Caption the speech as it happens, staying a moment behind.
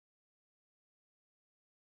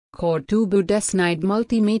Core-2 budesonide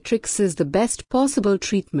multimatrix is the best possible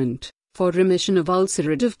treatment for remission of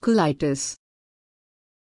ulcerative colitis.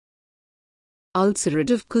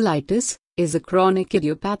 Ulcerative colitis is a chronic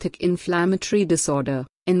idiopathic inflammatory disorder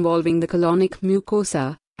involving the colonic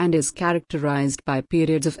mucosa and is characterized by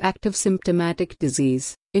periods of active symptomatic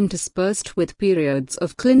disease, interspersed with periods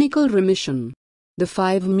of clinical remission. The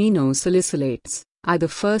 5-aminosalicylates are the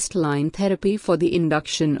first-line therapy for the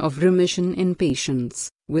induction of remission in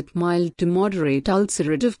patients with mild to moderate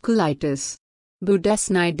ulcerative colitis.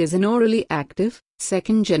 Budesonide is an orally active,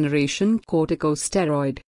 second-generation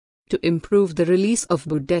corticosteroid. To improve the release of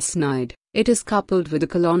budesonide, it is coupled with a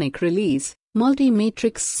colonic release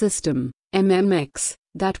multimatrix system (MMX)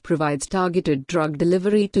 that provides targeted drug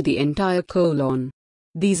delivery to the entire colon.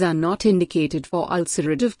 These are not indicated for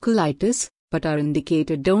ulcerative colitis, but are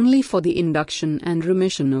indicated only for the induction and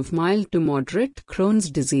remission of mild to moderate Crohn's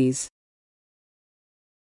disease.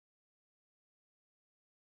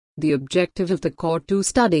 The objective of the Core-2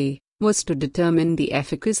 study was to determine the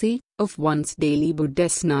efficacy of once-daily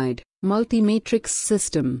budesonide multimatrix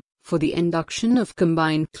system for the induction of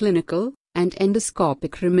combined clinical and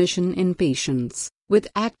endoscopic remission in patients with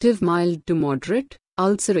active mild to moderate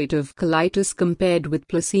ulcerative colitis compared with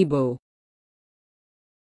placebo.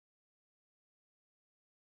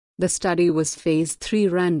 The study was phase 3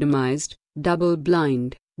 randomized,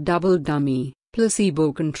 double-blind, double-dummy,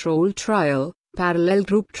 placebo-controlled trial, parallel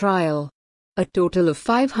group trial. A total of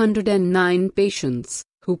 509 patients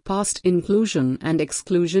who passed inclusion and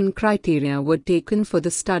exclusion criteria were taken for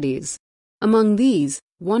the studies. Among these,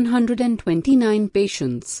 129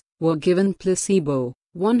 patients were given placebo,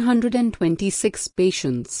 126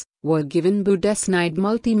 patients were given budesonide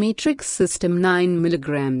multimatrix system 9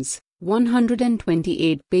 mg,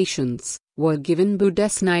 128 patients were given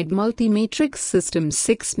budesonide multimatrix system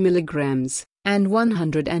 6 mg, and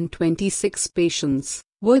 126 patients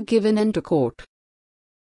were given entocort.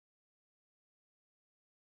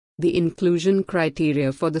 The inclusion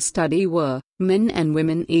criteria for the study were men and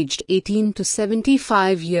women aged 18 to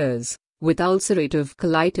 75 years, with ulcerative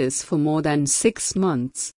colitis for more than 6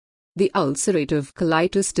 months. The Ulcerative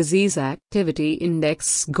Colitis Disease Activity Index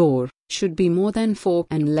score should be more than 4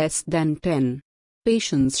 and less than 10.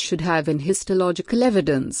 Patients should have an histological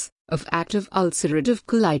evidence of active ulcerative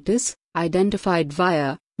colitis, identified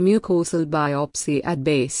via mucosal biopsy at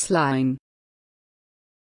baseline.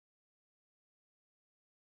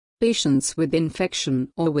 Patients with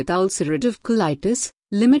infection or with ulcerative colitis,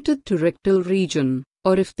 limited to rectal region,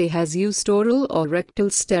 or if they has used oral or rectal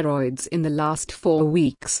steroids in the last 4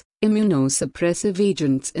 weeks, immunosuppressive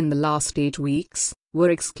agents in the last 8 weeks,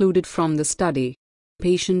 were excluded from the study.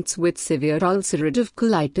 Patients with severe ulcerative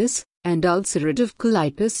colitis and ulcerative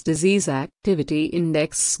colitis disease activity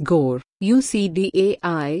index score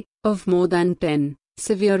 (UCDAI) of more than 10,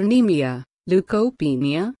 severe anemia,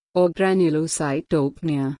 leukopenia, or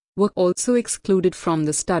granulocytopenia were also excluded from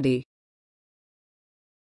the study.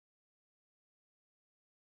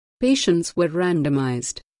 Patients were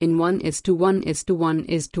randomized in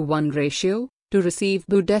 1:1:1:1 ratio to receive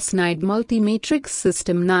budesonide multimatrix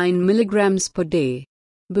system 9 mg per day,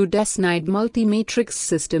 budesonide multimatrix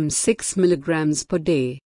system 6 mg per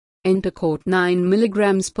day, entocort 9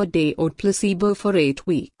 mg per day or placebo for 8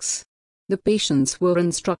 weeks. The patients were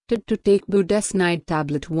instructed to take budesonide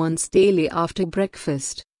tablet once daily after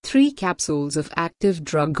breakfast, 3 capsules of active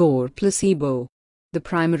drug or placebo. The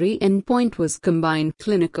primary endpoint was combined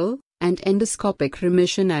clinical and endoscopic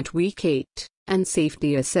remission at week 8, and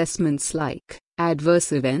safety assessments like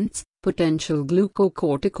adverse events, potential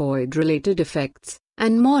glucocorticoid-related effects,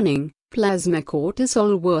 and morning plasma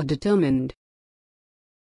cortisol were determined.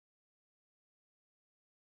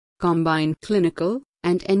 Combined clinical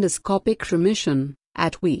and endoscopic remission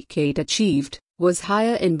at week 8 achieved was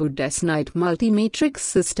higher in budesonide multimatrix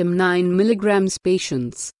system 9 mg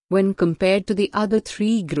patients when compared to the other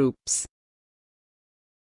 3 groups.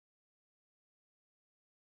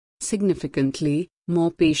 Significantly,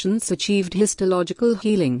 more patients achieved histological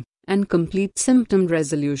healing and complete symptom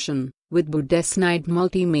resolution with budesonide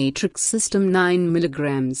multimatrix system 9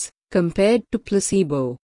 mg compared to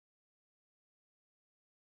placebo.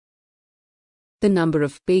 The number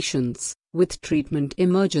of patients with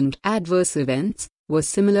treatment-emergent adverse events was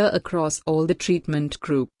similar across all the treatment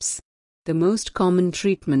groups. The most common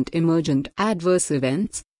treatment-emergent adverse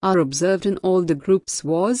events are observed in all the groups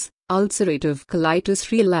was ulcerative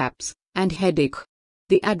colitis relapse and headache.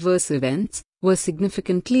 The adverse events were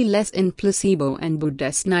significantly less in placebo and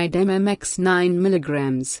budesonide MMX 9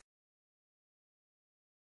 mg.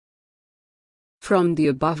 From the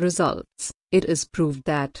above results, it is proved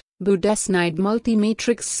that budesonide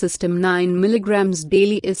multimatrix system 9 mg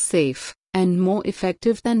daily is safe and more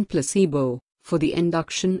effective than placebo for the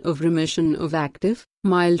induction of remission of active,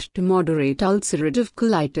 mild to moderate ulcerative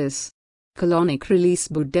colitis. Colonic release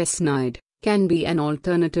budesonide can be an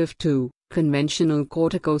alternative to conventional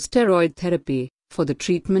corticosteroid therapy for the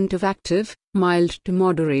treatment of active, mild to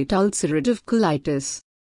moderate ulcerative colitis.